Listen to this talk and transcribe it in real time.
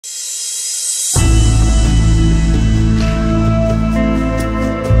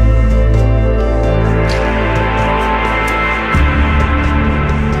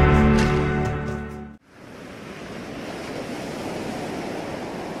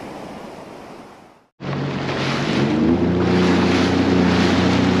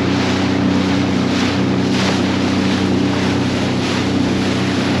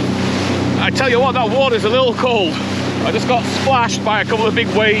you what, that water's a little cold. I just got splashed by a couple of big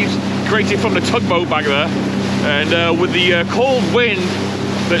waves created from the tugboat back there. And with the cold wind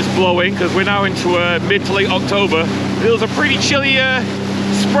that's blowing, because we're now into mid to late October, it was a pretty chilly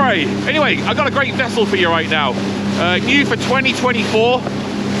spray. Anyway, I've got a great vessel for you right now. New for 2024. Oops,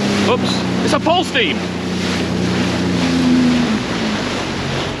 it's a Polsteam.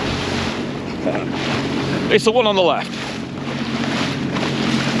 It's the one on the left.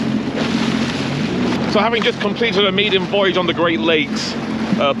 So having just completed a maiden voyage on the Great Lakes,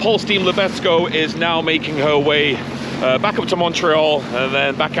 Polsteam Lebsko is now making her way back up to Montreal and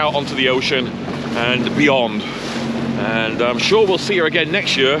then back out onto the ocean and beyond. And I'm sure we'll see her again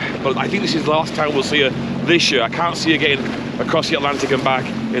next year, but I think this is the last time we'll see her this year. I can't see her getting across the Atlantic and back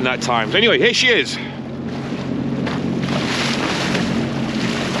in that time. So anyway, here she is.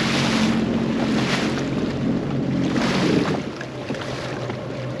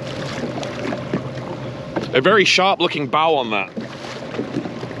 A very sharp looking bow on that.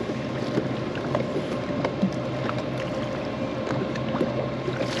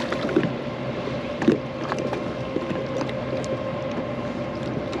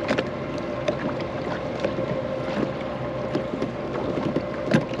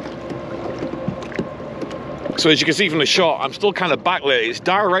 So as you can see from the shot, I'm still kind of backlit. It's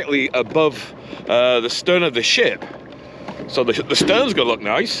directly above the stern of the ship. So the stern's gonna look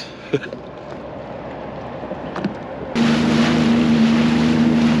nice.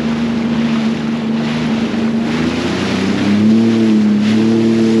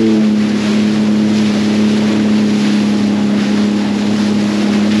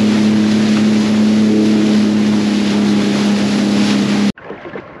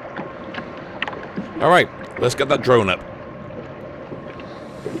 All right, let's get that drone up.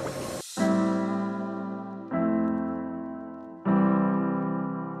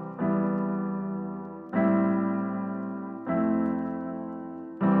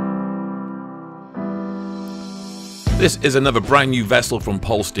 This is another brand new vessel from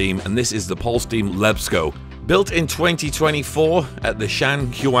Polsteam, and this is the Polsteam Lebsko. Built in 2024 at the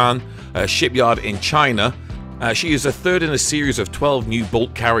Shanhuan shipyard in China, she is the third in a series of 12 new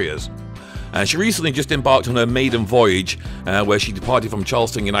bulk carriers. She recently just embarked on her maiden voyage, where she departed from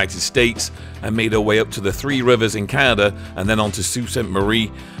Charleston, United States, and made her way up to the Three Rivers in Canada, and then on to Sault Ste.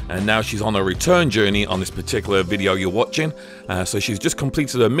 Marie, and now she's on a return journey on this particular video you're watching. So she's just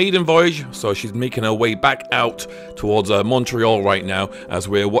completed her maiden voyage, so she's making her way back out towards Montreal right now, as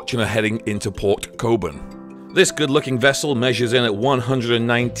we're watching her heading into Port Coburn. This good-looking vessel measures in at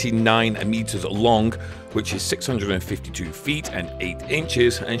 199 meters long, which is 652 feet and 8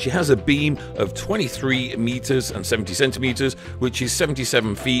 inches, and she has a beam of 23 meters and 70 centimeters, which is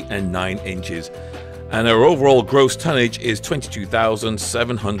 77 feet and 9 inches. And her overall gross tonnage is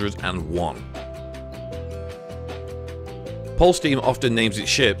 22,701. Polsteam often names its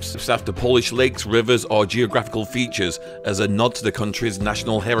ships after Polish lakes, rivers, or geographical features as a nod to the country's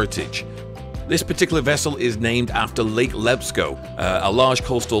national heritage. This particular vessel is named after Lake Lebsko, a large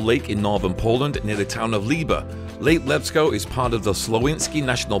coastal lake in northern Poland near the town of Liba. Lake Lebsko is part of the Słowiński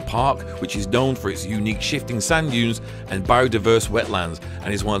National Park, which is known for its unique shifting sand dunes and biodiverse wetlands,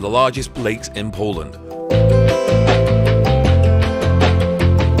 and is one of the largest lakes in Poland.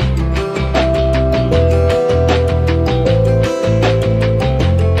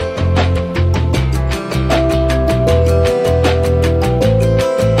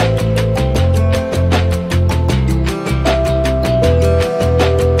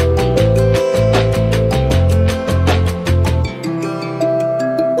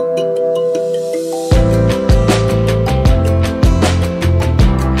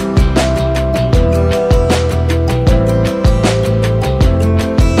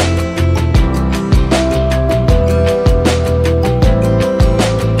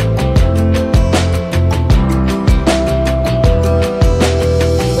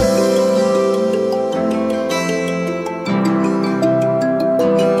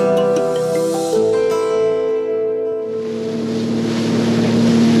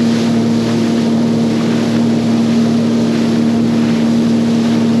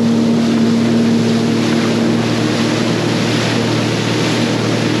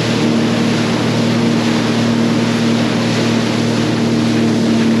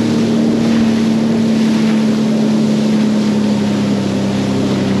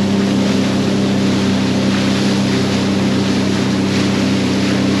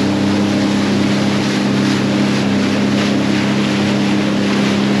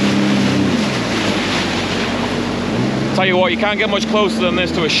 Tell you what, you can't get much closer than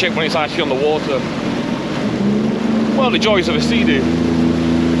this to a ship when it's actually on the water. Well, the joys of a sea, dude.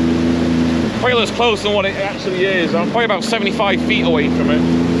 Probably looks closer than what it actually is. I'm probably about 75 feet away from it.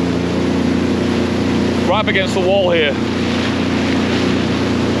 Right up against the wall here.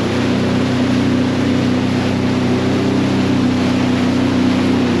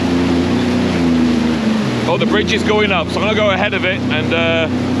 Oh, the bridge is going up, so I'm going to go ahead of it and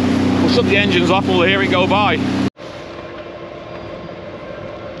we'll shut the engines off and we'll hear it go by.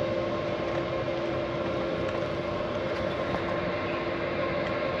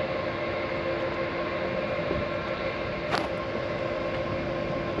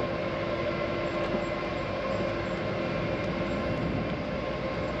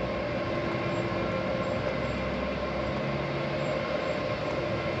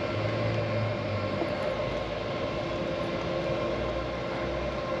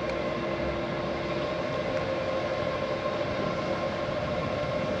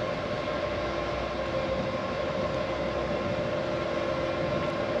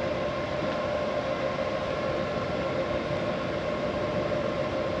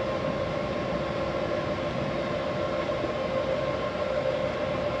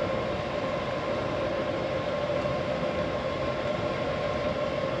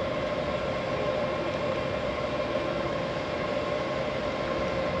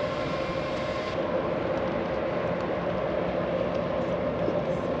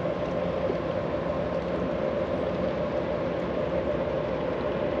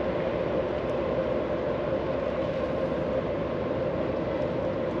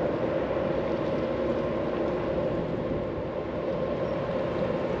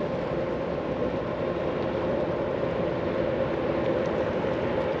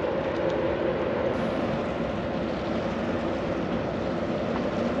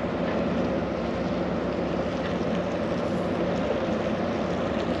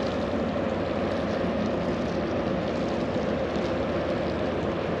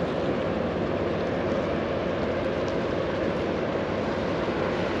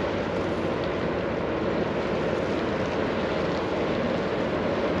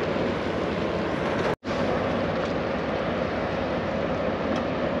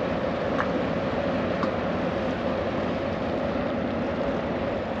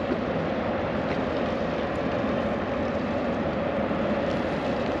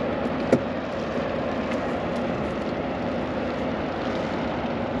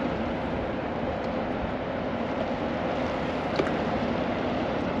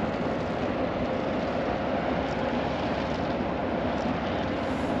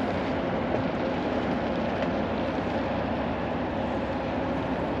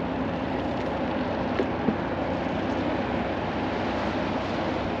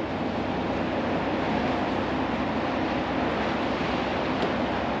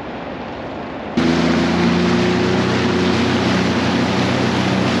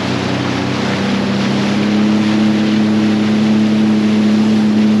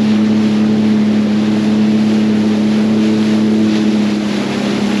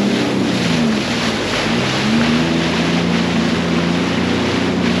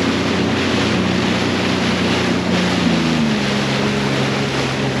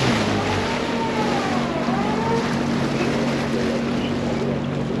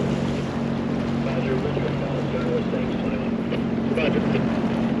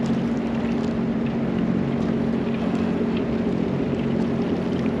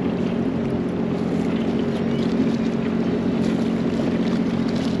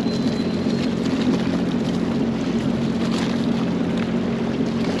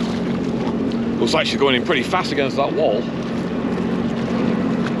 Looks like she's going in pretty fast against that wall.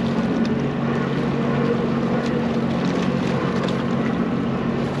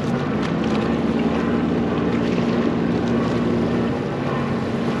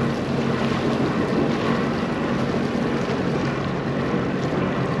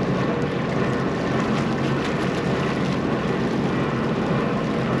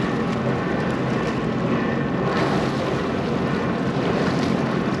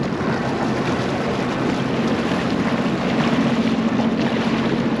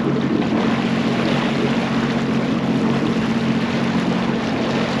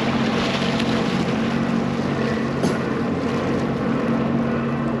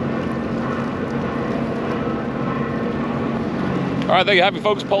 Alright, there you have it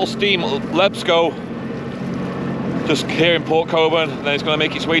folks, Polsteam Lebsko, just here in Port Coburn, and then it's going to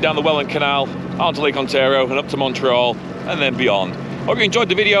make its way down the Welland Canal, onto Lake Ontario, and up to Montreal, and then beyond. Hope you enjoyed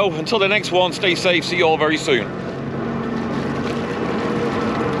the video. Until the next one, stay safe, see you all very soon.